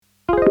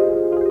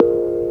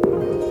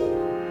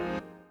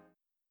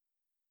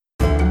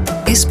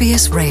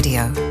SBS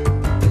Radio.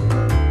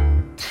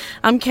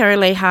 I'm Kerry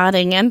Lee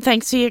Harding, and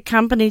thanks for your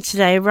company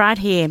today right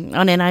here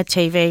on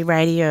NITV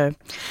Radio.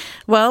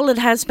 Well, it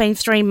has been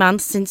 3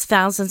 months since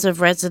thousands of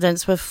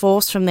residents were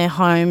forced from their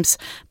homes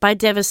by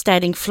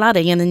devastating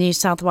flooding in the New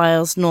South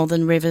Wales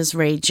Northern Rivers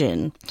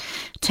region.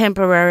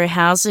 Temporary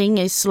housing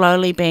is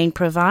slowly being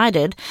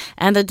provided,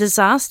 and the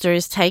disaster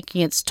is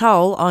taking its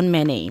toll on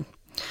many.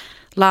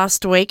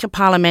 Last week, a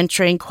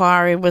parliamentary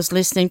inquiry was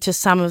listening to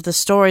some of the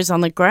stories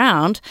on the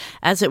ground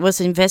as it was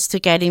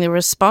investigating the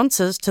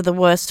responses to the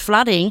worst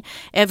flooding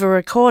ever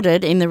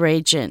recorded in the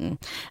region.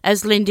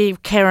 As Lindy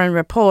Kerrin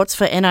reports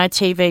for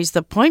NITV's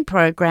The Point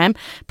program,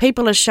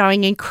 people are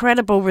showing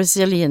incredible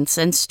resilience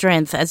and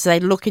strength as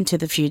they look into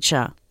the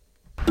future.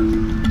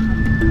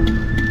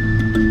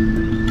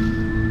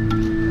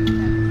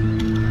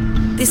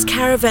 This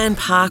caravan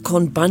park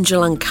on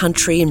Bundjalung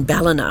country in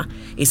Ballina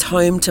is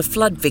home to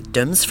flood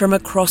victims from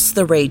across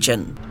the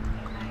region.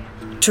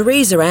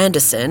 Teresa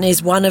Anderson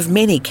is one of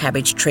many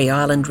Cabbage Tree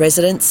Island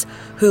residents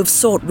who have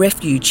sought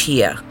refuge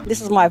here. This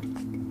is my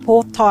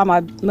fourth time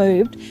I've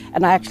moved,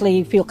 and I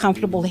actually feel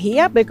comfortable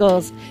here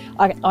because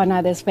I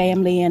know there's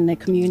family and the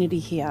community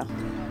here.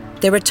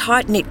 They're a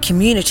tight-knit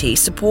community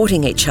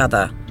supporting each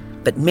other,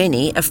 but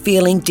many are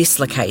feeling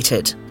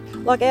dislocated.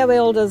 Like our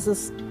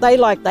elders, they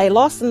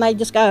lost and they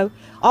just go,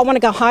 I want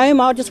to go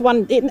home, I just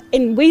want...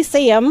 And we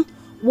see them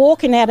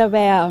walking out of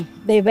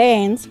their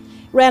vans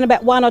around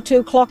about 1 or 2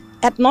 o'clock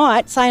at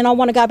night saying, I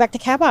want to go back to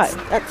Cabo.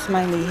 That's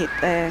mainly hit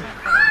there.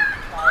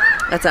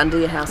 That's under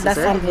your house, That's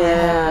under your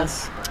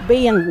house.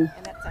 Being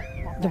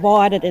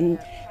divided and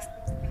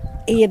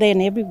here, there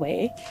and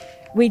everywhere,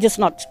 we're just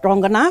not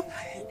strong enough.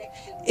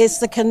 It's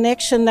the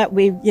connection that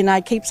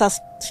keeps us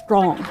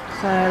strong.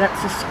 So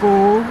that's a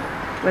school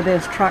where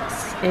there's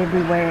trucks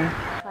everywhere.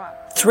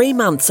 3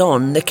 months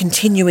on, the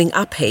continuing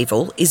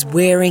upheaval is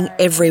wearing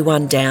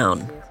everyone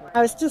down.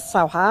 It's just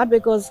so hard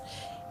because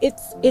it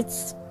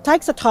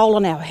takes a toll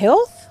on our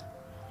health.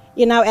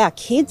 Our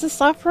kids are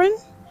suffering.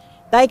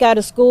 They go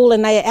to school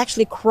and they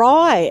actually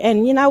cry.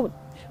 And,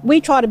 we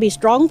try to be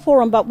strong for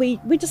them, but we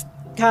just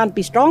can't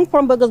be strong for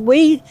them because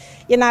we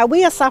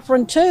are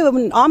suffering too. I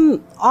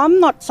mean, I'm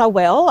not so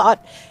well.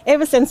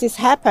 Ever since this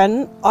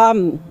happened,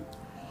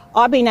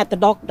 I've been at the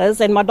doctors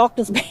and my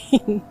doctor's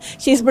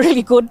she's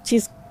really good.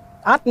 She's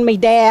hunting me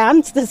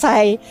down to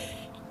say,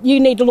 you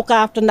need to look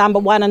after number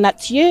one and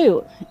that's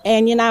you.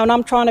 And, and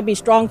I'm trying to be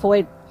strong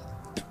for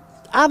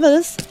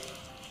others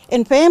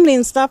and family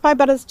and stuff,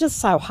 but it's just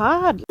so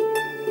hard.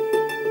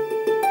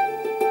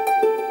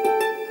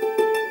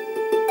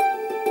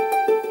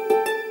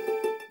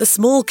 The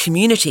small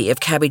community of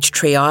Cabbage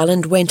Tree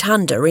Island went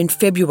under in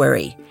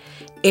February.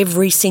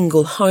 Every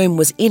single home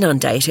was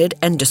inundated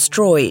and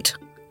destroyed.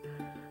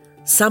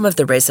 Some of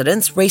the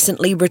residents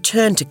recently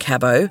returned to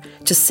Cabo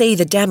to see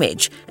the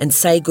damage and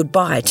say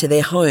goodbye to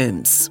their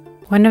homes.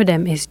 One of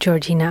them is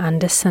Georgina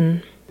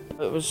Anderson.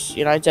 It was,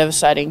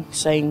 devastating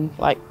seeing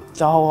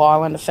the whole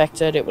island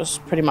affected. It was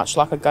pretty much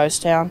like a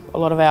ghost town. A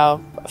lot of our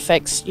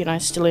effects,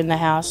 still in the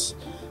house.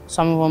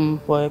 Some of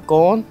them were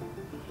gone,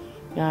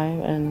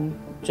 and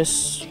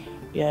just,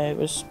 it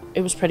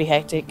was pretty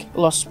hectic.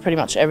 Lost pretty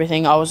much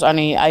everything. I was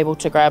only able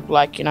to grab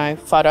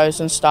photos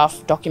and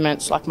stuff,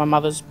 documents like my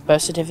mother's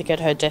birth certificate,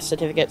 her death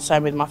certificate,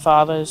 same with my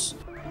father's.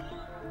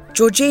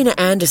 Georgina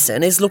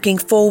Anderson is looking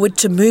forward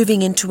to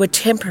moving into a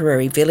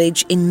temporary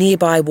village in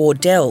nearby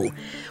Wardell,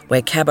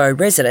 where Cabo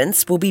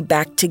residents will be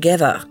back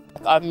together.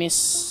 I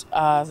miss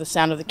the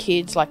sound of the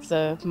kids, like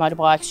the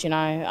motorbikes,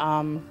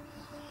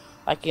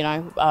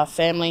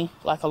 family.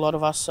 Like a lot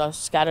of us are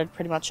scattered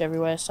pretty much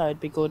everywhere, so it'd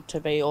be good to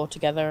be all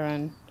together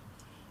and,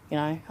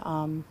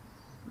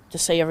 to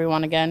see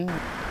everyone again.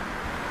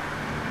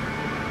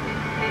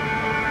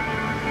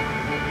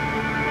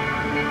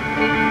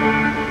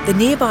 The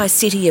nearby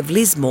city of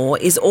Lismore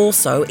is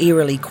also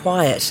eerily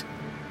quiet.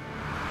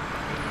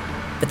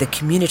 But the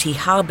community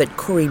hub at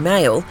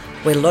Corriemail,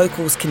 where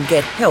locals can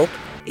get help,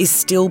 is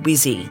still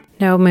busy.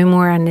 Naomi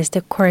Moran is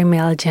the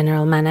Corriemail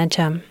General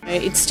Manager.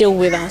 It's still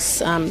with us.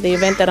 The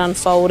event that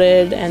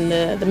unfolded and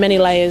the many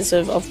layers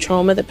of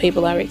trauma that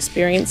people are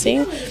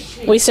experiencing,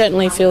 we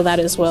certainly feel that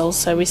as well.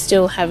 So we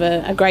still have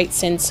a great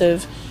sense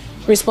of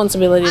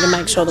responsibility to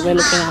make sure that we're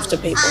looking after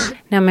people.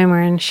 Naomi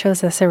Moran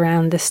shows us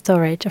around the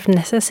storage of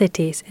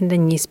necessities in the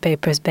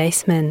newspaper's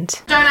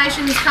basement.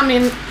 Donations come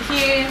in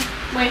here.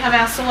 We have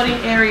our sorting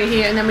area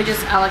here, and then we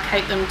just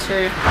allocate them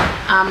to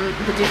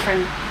the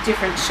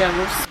different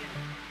shelves.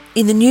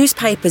 In the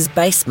newspaper's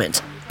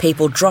basement,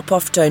 people drop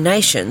off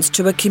donations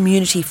to a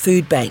community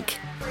food bank.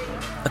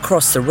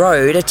 Across the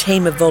road, a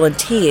team of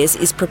volunteers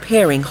is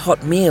preparing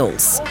hot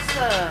meals.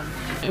 Awesome.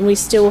 And we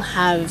still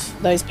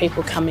have those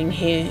people coming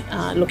here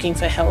looking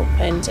for help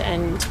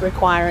and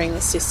requiring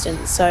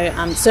assistance. So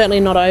certainly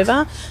not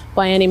over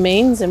by any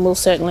means, and we'll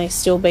certainly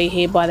still be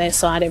here by their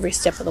side every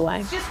step of the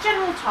way. Just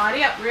general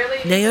tidy up, really.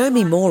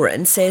 Naomi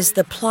Moran says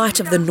the plight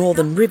of the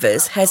Northern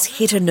Rivers has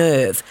hit a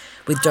nerve,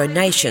 with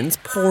donations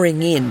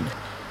pouring in.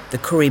 The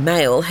Koori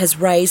Mail has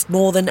raised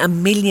more than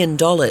 $1 million.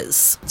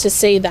 To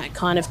see that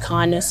kind of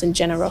kindness and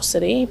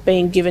generosity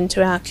being given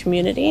to our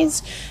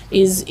communities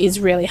is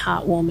really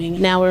heartwarming.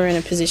 Now we're in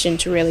a position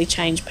to really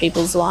change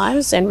people's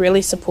lives and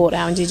really support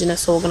our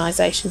Indigenous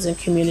organisations and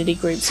community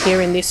groups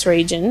here in this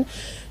region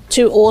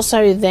to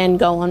also then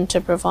go on to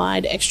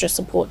provide extra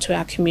support to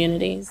our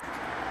communities.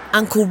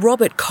 Uncle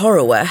Robert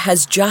Corowa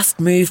has just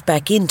moved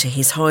back into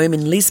his home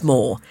in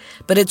Lismore,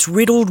 but it's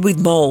riddled with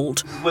mould.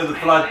 This is where the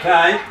flood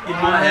came, in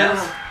my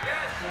house.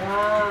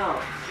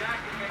 Wow.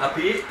 Up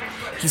here.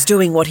 He's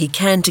doing what he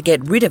can to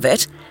get rid of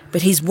it,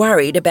 but he's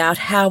worried about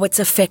how it's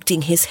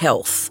affecting his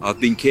health. I've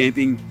been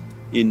camping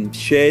in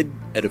shed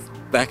at the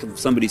back of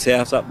somebody's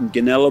house up in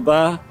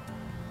Gunnellabar.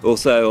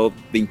 Also,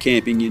 I've been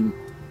camping in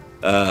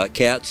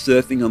couch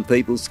surfing on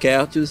people's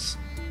couches.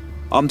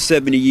 I'm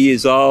 70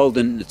 years old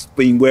and it's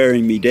been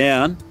wearing me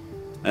down,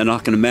 and I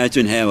can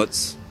imagine how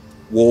it's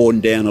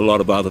worn down a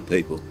lot of other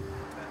people.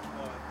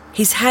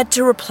 He's had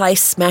to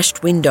replace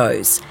smashed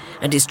windows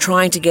and is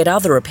trying to get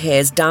other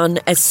repairs done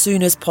as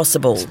soon as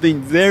possible. It's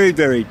been very,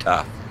 very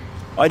tough.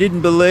 I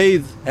didn't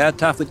believe how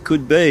tough it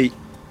could be,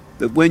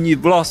 but when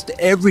you've lost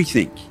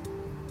everything,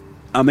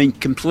 I mean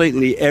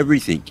completely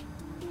everything,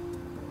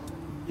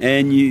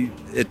 and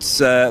it's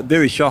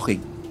very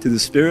shocking to the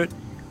spirit.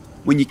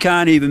 When you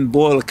can't even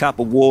boil a cup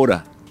of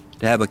water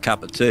to have a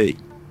cup of tea.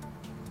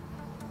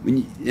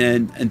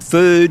 And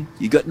food,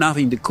 you got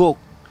nothing to cook.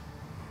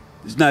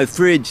 There's no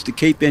fridge to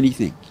keep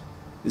anything.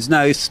 There's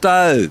no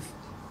stove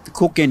to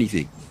cook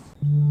anything.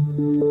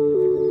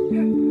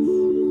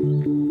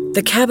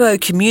 The Cabo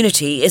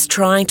community is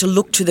trying to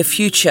look to the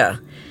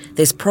future.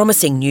 There's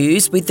promising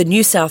news with the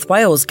New South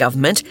Wales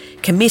government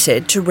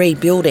committed to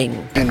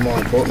rebuilding. And more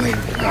importantly,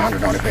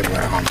 190 people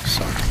at home,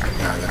 so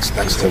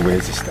that's the way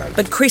to start.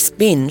 But Chris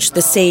Binge, the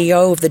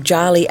CEO of the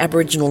Jarlee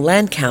Aboriginal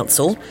Land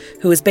Council,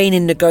 who has been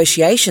in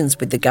negotiations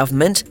with the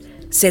government,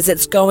 says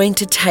it's going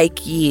to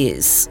take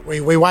years. We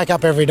wake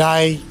up every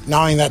day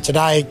knowing that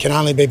today can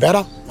only be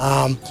better,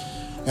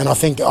 and I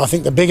think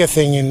the bigger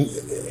thing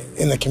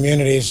in the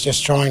community is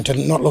just trying to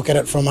not look at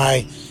it from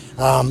a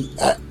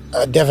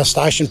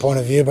devastation point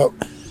of view, but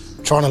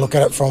trying to look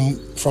at it from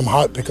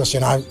hope, because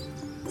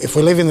if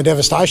we live in the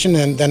devastation,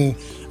 then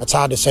it's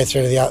hard to see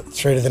through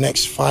to the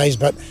next phase.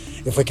 But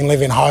if we can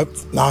live in hope,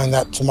 knowing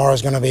that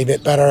tomorrow's going to be a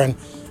bit better,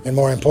 and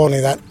more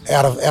importantly that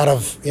out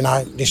of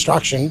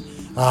destruction,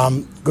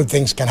 good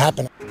things can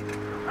happen.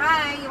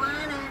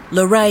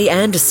 Lorraine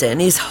Anderson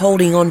is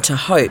holding on to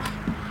hope.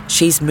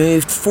 She's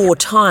moved 4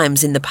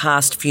 times in the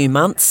past few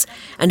months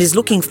and is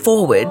looking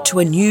forward to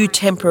a new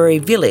temporary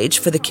village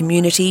for the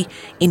community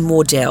in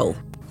Wardell.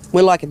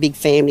 We're like a big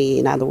family,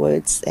 in other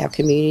words, our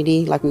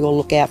community. Like, we all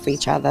look out for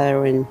each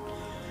other and,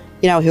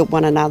 help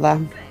one another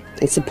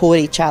and support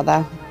each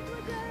other.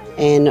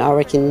 And I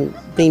reckon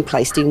being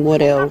placed in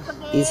Wardell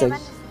is a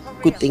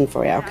good thing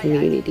for our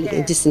community,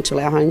 and just until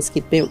our homes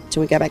get built,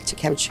 till we go back to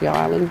Cabbage Tree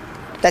Island.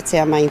 That's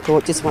our main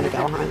thought, just want to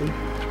go home.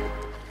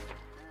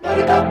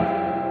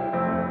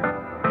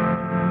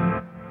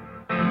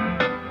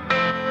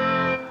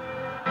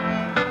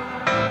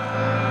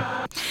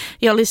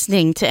 You're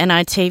listening to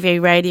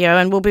NITV Radio,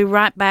 and we'll be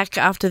right back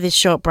after this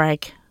short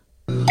break.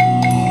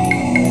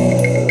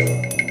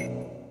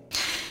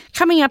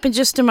 Coming up in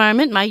just a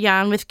moment, my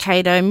yarn with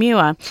Cato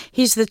Muir.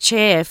 He's the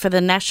chair for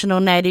the National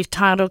Native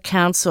Title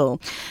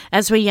Council,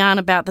 as we yarn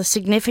about the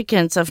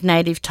significance of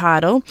native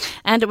title.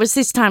 And it was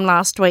this time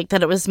last week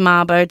that it was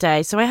Mabo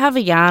Day. So I have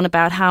a yarn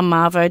about how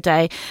Mabo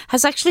Day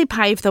has actually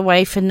paved the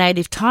way for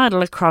native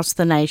title across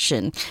the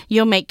nation.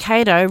 You'll meet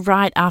Cato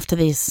right after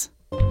this.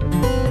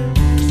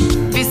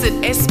 Visit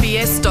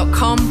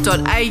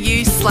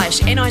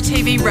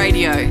sbs.com.au/NITV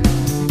Radio.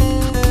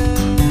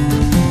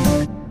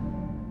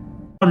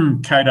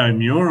 I'm Cato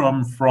Muir.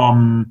 I'm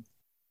from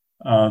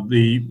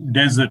the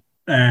desert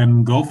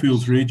and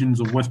goldfields regions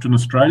of Western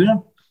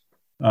Australia.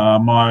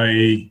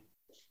 My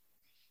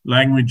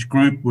language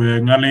group,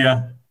 we're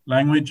Ngalia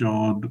language,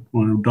 or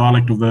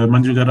dialect of the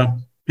Mandjugara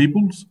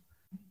peoples.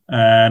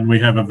 And we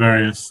have a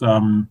various,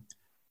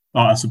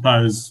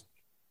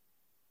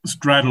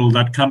 straddle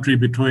that country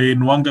between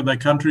Wangadai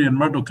country and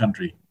Murdo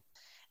country.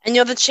 And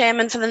you're the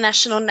chairman for the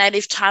National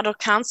Native Title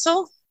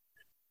Council?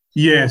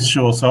 Yes,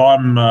 sure. So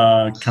I'm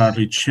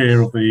currently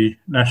chair of the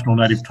National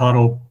Native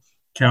Title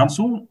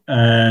Council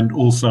and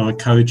also a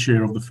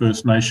co-chair of the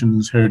First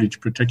Nations Heritage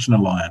Protection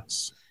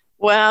Alliance.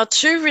 Wow,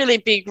 2 really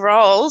big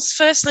roles.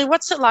 Firstly,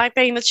 what's it like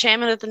being the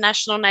chairman of the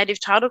National Native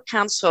Title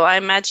Council? I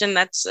imagine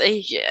that's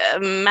a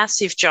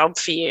massive job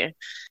for you.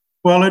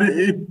 Well,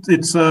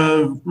 it's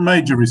a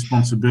major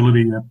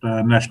responsibility at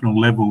the national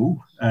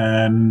level,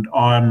 and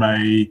I'm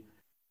a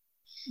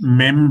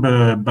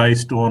member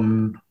based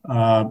on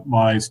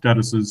my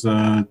status as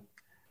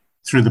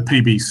through the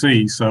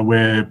PBC. So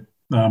we're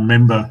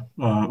member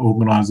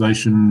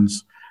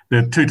organisations.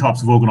 There are 2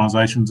 types of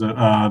organisations that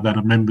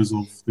are members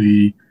of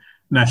the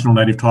National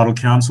Native Title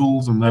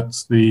Councils, and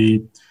that's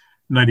the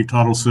Native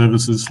Title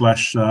Services /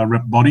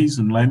 rep bodies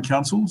and land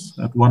councils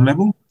at one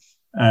level,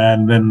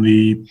 and then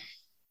the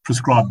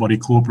prescribed body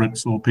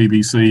corporates or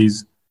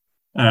PBCs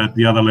at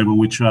the other level,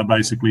 which are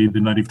basically the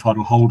native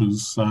title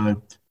holders,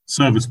 so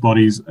service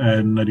bodies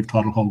and native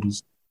title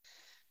holders.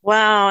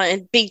 Wow, a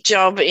big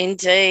job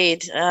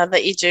indeed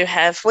that you do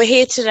have. We're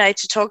here today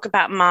to talk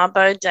about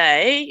Mabo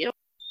Day.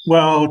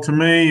 Well, to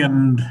me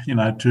and,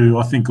 to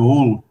I think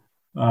all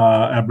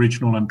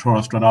Aboriginal and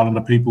Torres Strait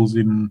Islander peoples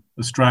in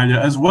Australia,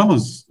 as well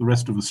as the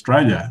rest of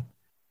Australia,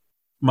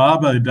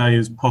 Mabo Day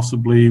is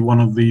possibly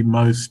one of the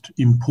most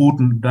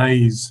important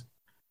days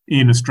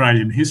in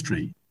Australian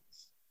history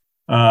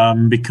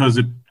because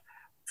it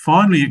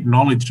finally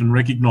acknowledged and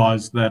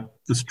recognised that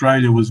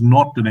Australia was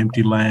not an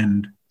empty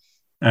land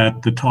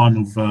at the time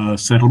of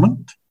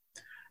settlement,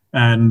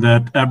 and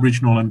that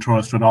Aboriginal and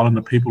Torres Strait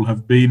Islander people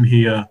have been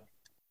here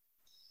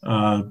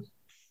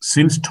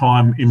since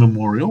time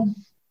immemorial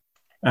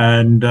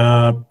and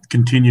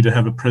continue to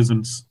have a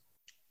presence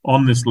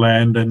on this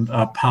land and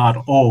are part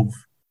of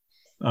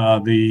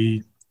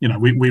we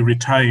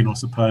retain, I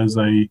suppose,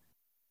 a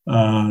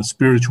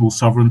spiritual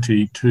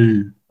sovereignty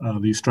to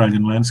the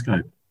Australian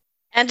landscape.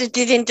 And it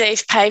did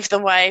indeed pave the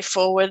way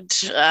forward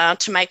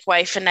to make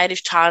way for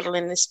native title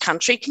in this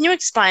country. Can you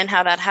explain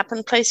how that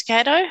happened, please,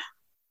 Cato?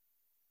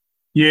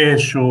 Yeah,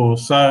 sure.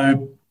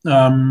 So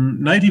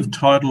native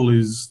title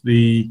is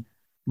the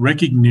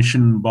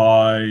recognition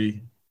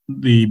by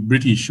the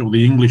British or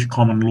the English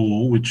common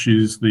law, which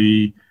is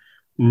the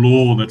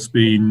law that's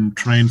been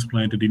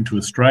transplanted into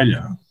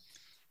Australia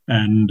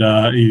and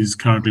is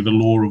currently the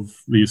law of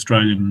the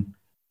Australian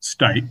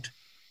state.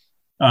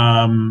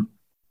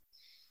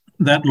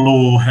 That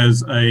law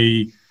has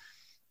an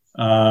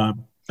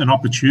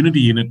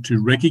opportunity in it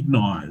to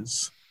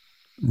recognise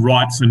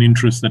rights and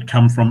interests that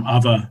come from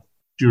other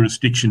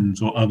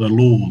jurisdictions or other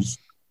laws.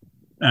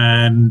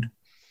 And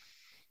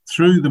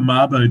through the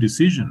Mabo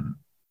decision,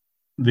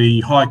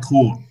 the High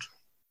Court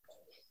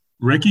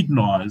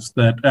recognised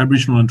that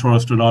Aboriginal and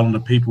Torres Strait Islander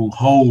people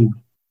hold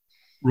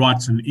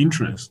rights and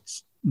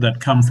interests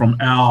that come from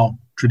our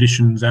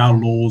traditions, our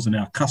laws and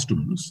our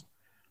customs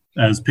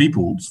as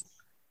peoples.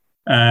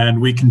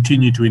 And we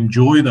continue to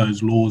enjoy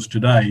those laws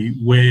today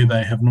where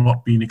they have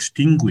not been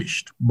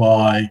extinguished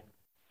by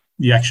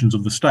the actions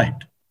of the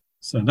state.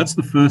 So that's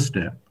the first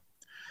step.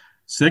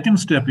 Second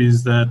step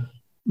is that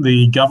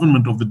the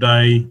government of the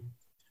day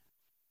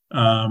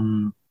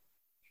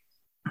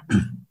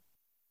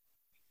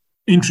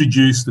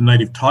introduced the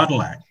Native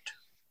Title Act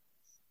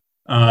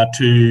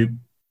to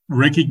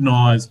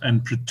recognise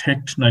and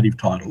protect native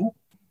title,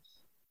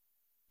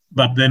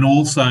 but then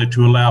also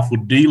to allow for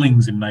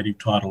dealings in native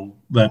title.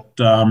 That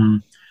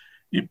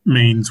it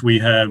means we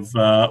have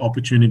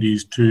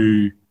opportunities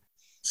to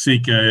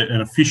seek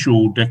an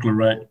official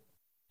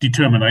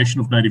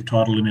determination of native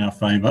title in our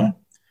favour,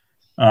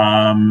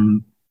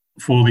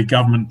 for the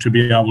government to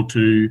be able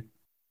to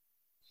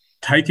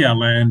take our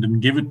land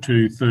and give it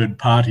to third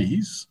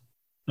parties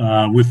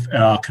with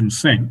our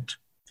consent.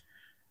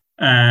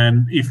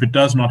 And if it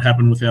does not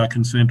happen with our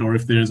consent, or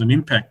if there is an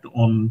impact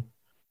on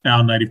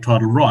our native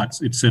title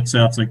rights, it sets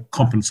out a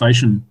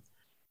compensation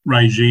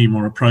regime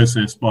or a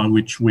process by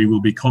which we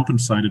will be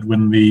compensated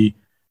when the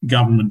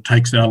government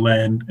takes our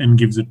land and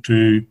gives it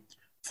to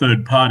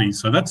third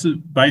parties. So that's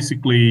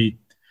basically,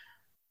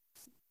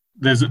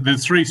 there's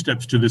 3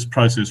 steps to this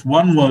process.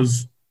 One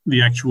was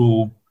the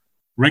actual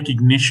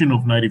recognition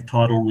of native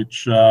title,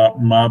 which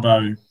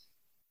Mabo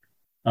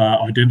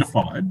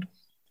identified.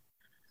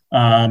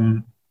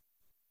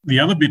 The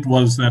other bit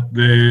was that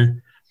the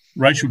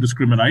Racial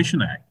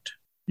Discrimination Act,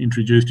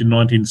 introduced in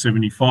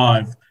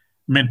 1975,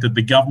 meant that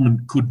the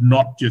government could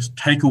not just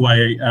take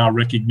away our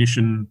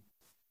recognition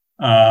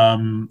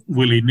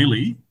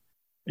willy-nilly.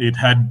 It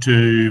had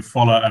to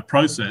follow a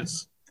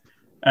process.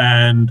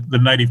 And the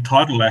Native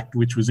Title Act,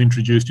 which was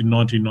introduced in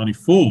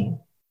 1994,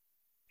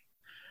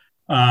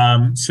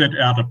 set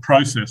out a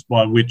process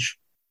by which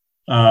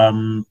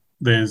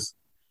there's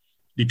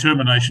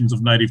determinations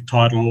of native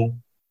title,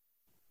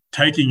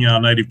 taking our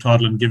native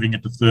title and giving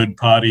it to third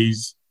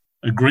parties,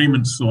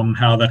 agreements on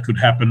how that could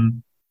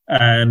happen,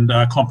 and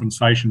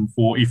compensation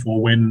for if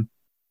or when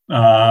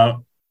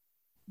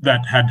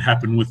that had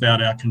happened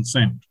without our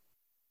consent.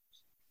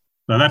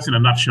 So that's in a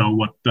nutshell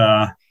what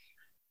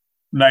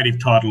native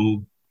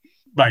title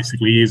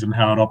basically is and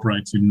how it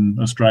operates in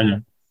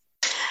Australia.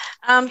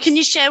 Can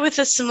you share with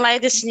us some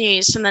latest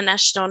news from the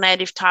National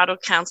Native Title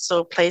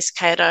Council, please,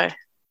 Cato?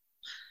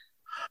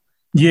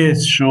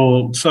 Yes,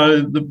 sure.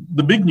 So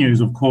the big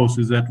news, of course,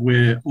 is that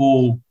we're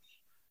all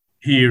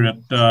here at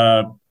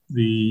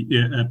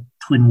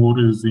Twin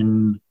Waters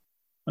on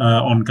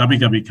Gubbi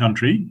Gubbi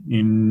country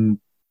in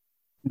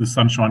the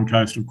Sunshine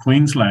Coast of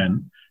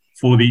Queensland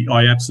for the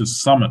IATSIS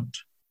Summit,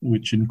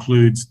 which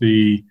includes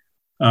the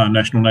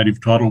National Native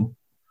Title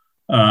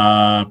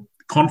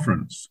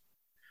Conference.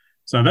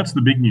 So that's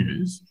the big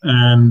news.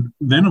 And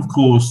then, of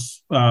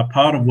course,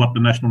 part of what the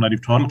National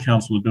Native Title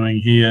Council are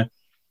doing here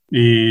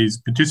is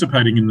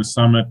participating in the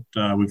summit.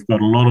 We've got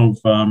a lot of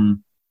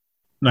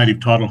native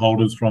title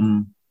holders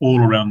from all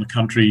around the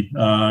country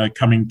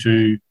coming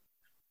to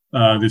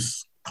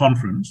this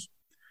conference.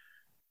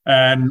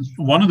 And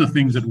one of the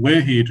things that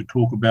we're here to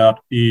talk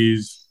about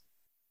is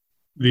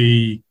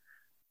the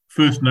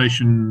First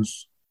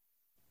Nations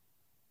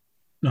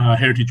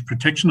Heritage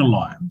Protection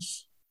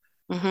Alliance,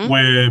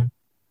 where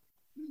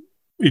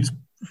it's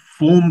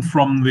formed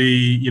from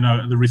the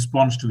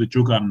response to the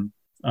Juukan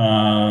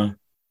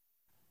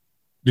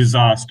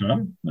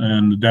disaster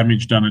and the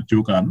damage done at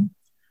Juukan.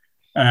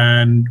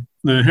 And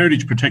the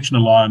Heritage Protection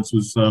Alliance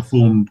was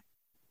formed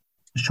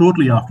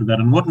shortly after that.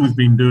 And what we've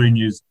been doing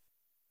is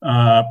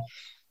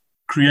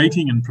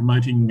creating and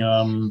promoting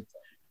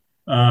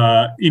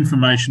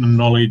information and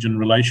knowledge and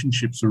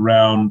relationships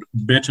around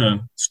better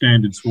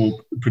standards for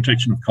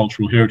protection of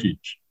cultural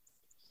heritage.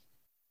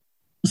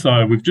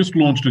 So we've just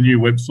launched a new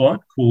website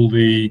called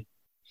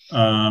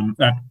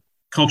at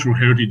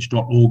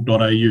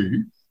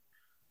culturalheritage.org.au,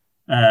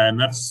 and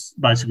that's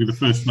basically the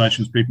First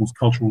Nations people's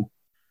cultural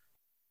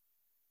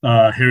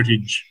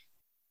heritage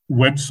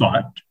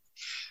website.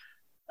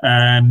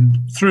 And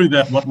through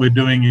that, what we're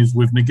doing is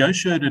we've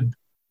negotiated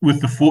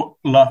with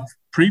the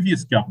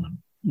previous government.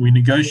 We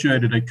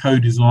negotiated a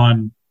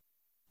co-design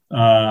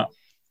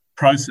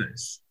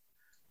process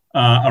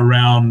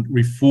around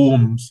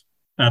reforms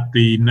at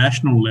the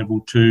national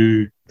level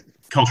to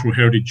cultural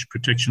heritage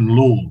protection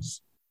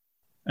laws.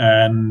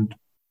 And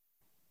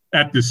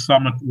at this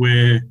summit,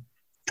 we're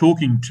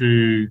talking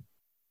to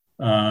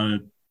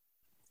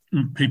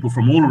people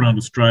from all around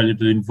Australia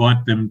to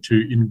invite them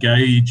to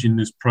engage in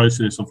this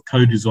process of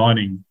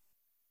co-designing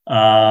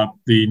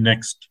the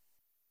next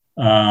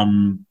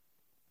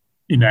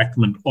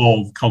enactment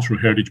of cultural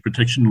heritage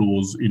protection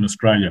laws in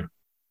Australia.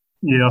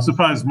 Yeah, I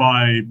suppose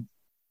my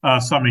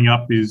summing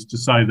up is to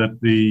say that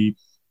the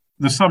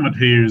summit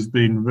here has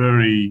been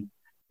very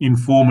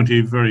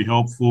informative, very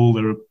helpful.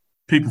 There are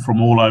people from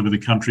all over the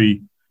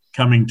country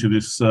coming to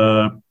this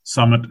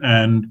summit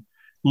and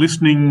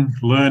listening,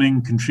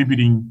 learning,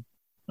 contributing.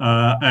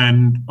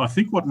 And I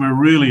think what we're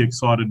really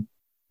excited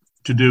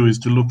to do is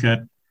to look at,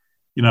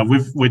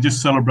 we're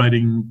just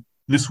celebrating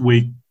this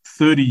week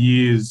 30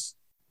 years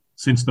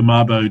since the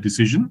Mabo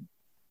decision.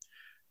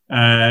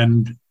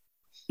 And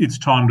it's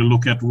time to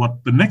look at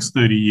what the next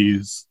 30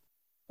 years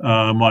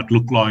might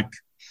look like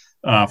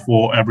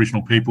for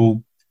Aboriginal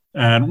people.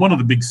 And one of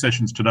the big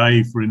sessions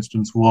today, for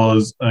instance,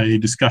 was a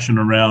discussion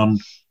around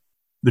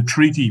the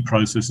treaty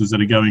processes that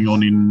are going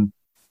on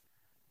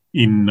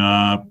in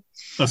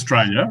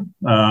Australia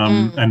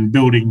and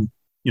building,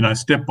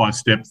 step by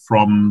step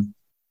from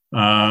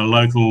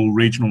local,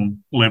 regional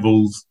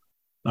levels,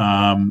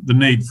 the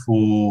need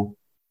for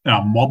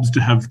our mobs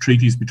to have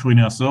treaties between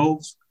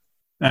ourselves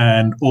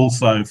and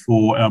also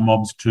for our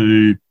mobs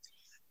to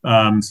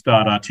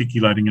start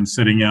articulating and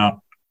setting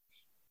out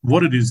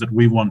what it is that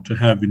we want to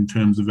have in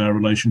terms of our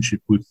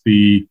relationship with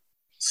the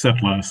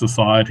settler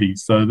society.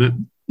 So that,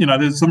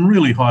 there's some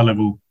really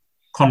high-level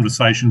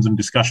conversations and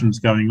discussions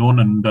going on,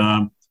 and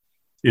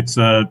it's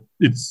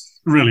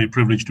really a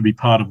privilege to be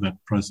part of that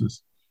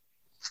process.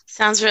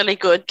 Sounds really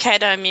good.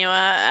 Kate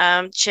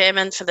O'Muir,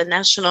 Chairman for the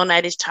National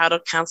Native Title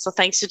Council,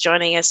 thanks for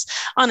joining us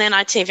on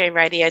NITV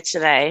Radio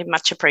today.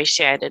 Much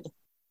appreciated.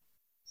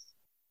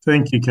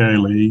 Thank you, Kerry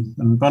Lee.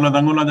 And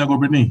Banadangula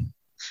Jagobrini.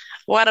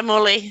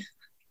 Watamuli.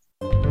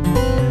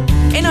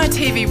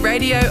 NITV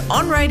Radio,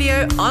 on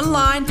radio,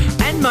 online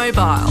and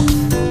mobile.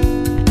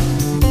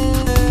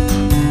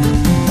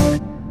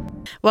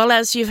 Well,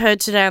 as you've heard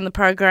today on the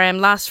program,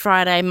 last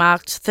Friday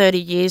marked 30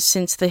 years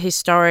since the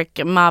historic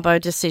Mabo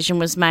decision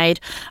was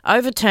made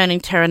overturning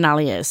terra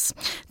nullius.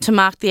 To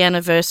mark the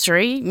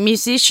anniversary,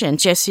 musician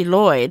Jesse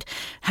Lloyd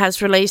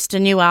has released a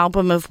new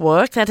album of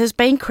work that has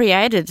been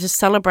created to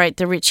celebrate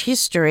the rich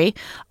history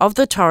of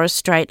the Torres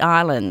Strait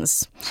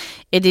Islands.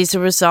 It is a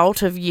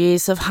result of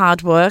years of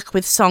hard work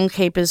with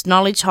songkeepers,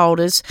 knowledge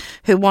holders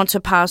who want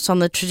to pass on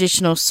the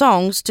traditional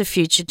songs to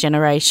future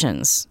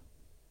generations.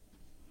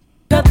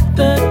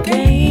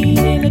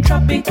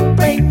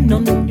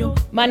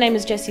 My name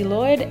is Jessie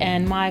Lloyd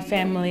and my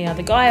family are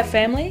the Gaia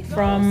family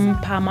from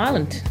Palm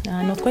Island,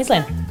 North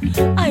Queensland.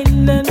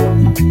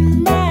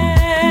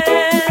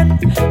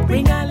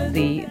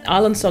 The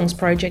Island Songs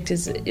Project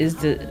is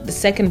the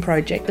second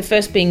project, the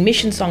first being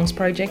Mission Songs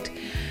Project.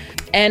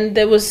 And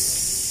there was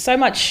so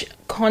much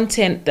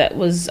content that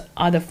was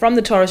either from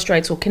the Torres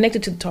Straits or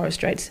connected to the Torres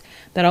Straits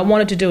that I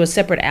wanted to do a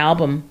separate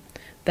album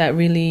that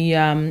really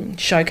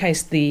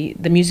showcased the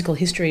musical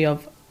history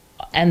of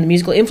and the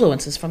musical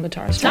influences from the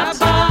Torres Straits.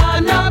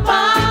 I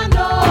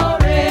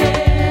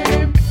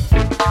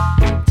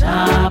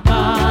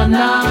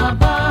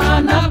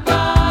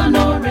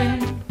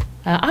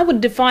would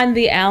define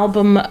the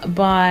album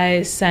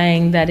by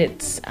saying that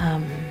it's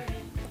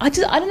I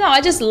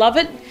just love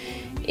it.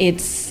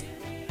 It's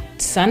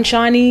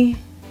sunshiny,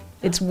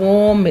 it's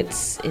warm,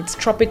 it's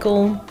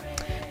tropical.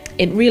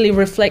 It really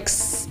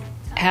reflects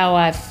how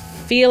I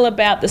feel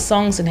about the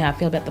songs and how I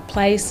feel about the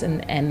place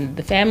and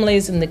the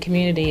families and the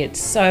community.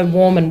 It's so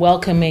warm and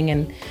welcoming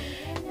and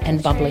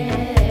bubbly.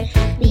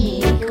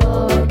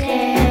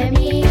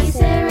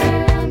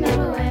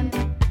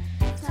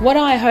 What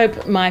I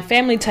hope my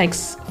family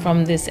takes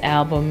from this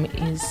album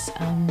is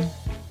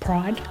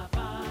pride,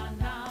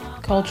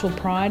 cultural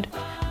pride.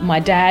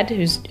 My dad,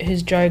 who's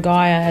Joe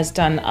Geyer, has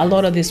done a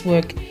lot of this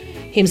work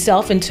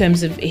himself in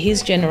terms of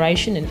his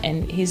generation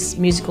and his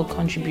musical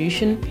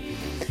contribution.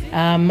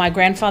 My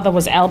grandfather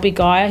was Albie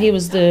Geyer. He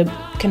was the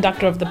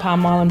conductor of the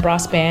Palm Island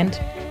Brass Band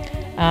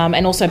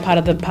and also part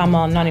of the Palm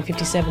Island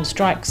 1957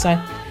 strike. So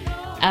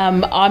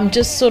I'm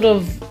just sort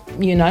of,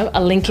 a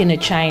link in a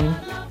chain,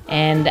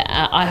 and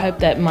I hope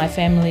that my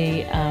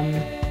family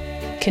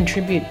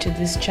contribute to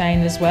this chain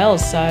as well,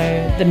 so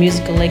the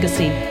musical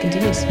legacy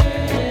continues.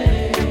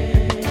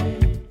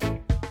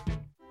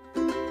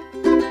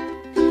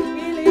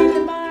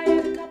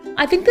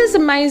 I think there's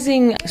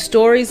amazing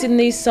stories in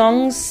these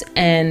songs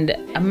and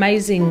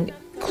amazing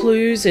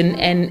clues and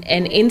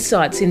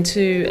insights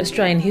into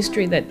Australian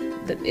history that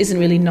isn't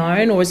really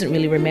known or isn't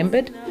really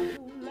remembered.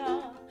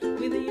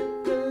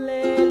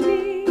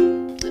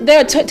 There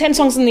are 10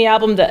 songs in the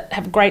album that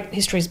have great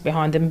histories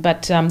behind them,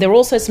 but there are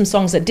also some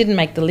songs that didn't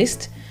make the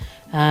list.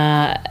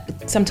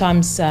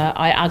 Sometimes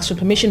I asked for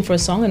permission for a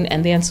song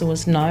and the answer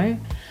was no.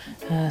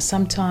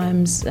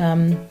 Sometimes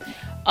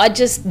I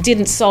just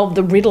didn't solve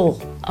the riddle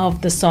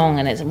of the song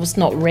and it was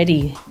not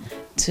ready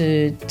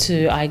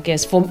to I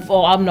guess,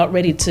 or I'm not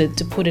ready to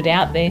put it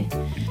out there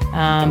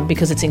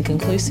because it's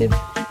inconclusive.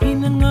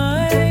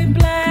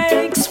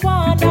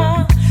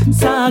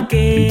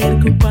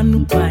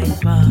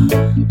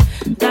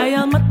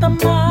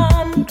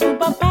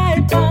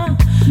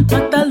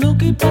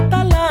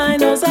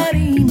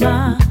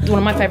 One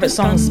of my favourite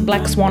songs,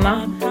 Black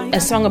Swanna, a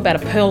song about a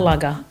pearl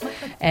lugger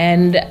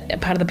and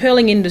part of the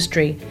pearling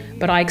industry.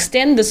 But I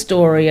extend the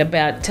story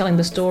about telling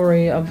the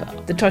story of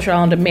the Torres Strait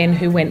Islander men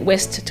who went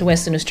west to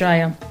Western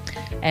Australia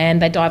and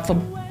they dived for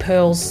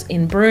pearls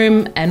in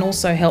Broome and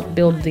also helped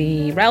build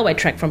the railway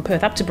track from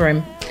Perth up to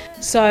Broome.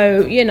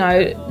 So,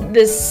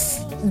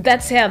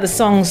 that's how the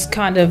songs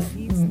kind of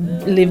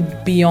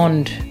live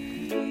beyond.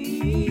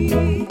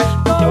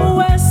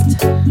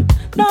 West,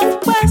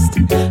 Northwest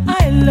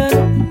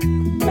Island.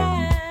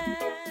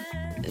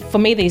 For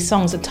me, these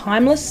songs are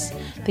timeless.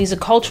 These are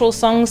cultural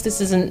songs.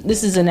 This is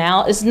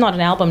not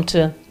an album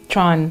to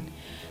try and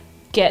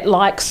get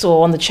likes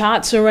or on the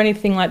charts or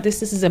anything like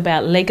this. This is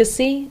about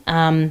legacy.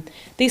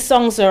 These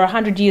songs are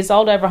 100 years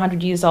old, over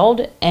 100 years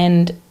old,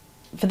 and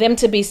for them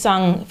to be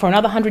sung for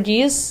another 100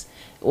 years,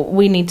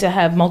 we need to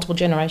have multiple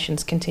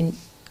generations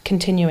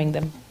continuing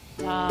them.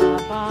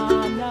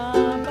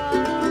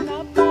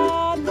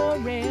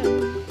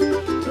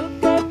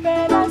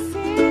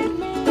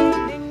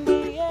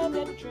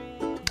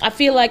 I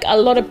feel like a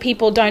lot of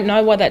people don't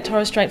know why that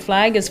Torres Strait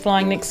flag is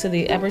flying next to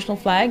the Aboriginal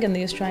flag and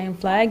the Australian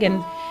flag,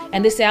 and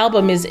this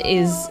album is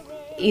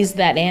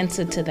that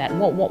answer to that.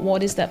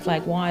 What is that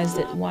flag? Why is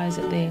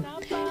it there?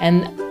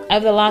 And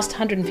over the last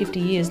 150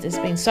 years, there's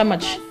been so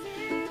much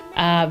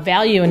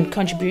value and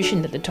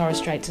contribution that the Torres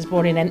Straits has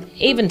brought in, and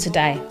even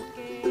today,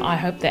 I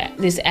hope that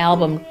this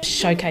album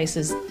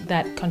showcases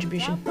that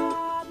contribution.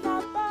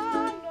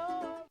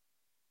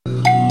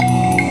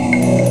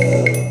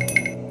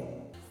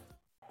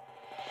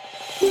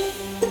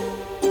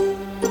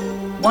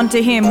 Want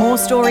to hear more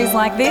stories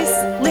like this?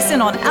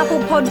 Listen on Apple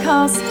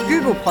Podcasts,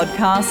 Google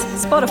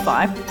Podcasts,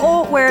 Spotify,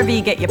 or wherever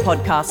you get your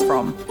podcasts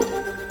from.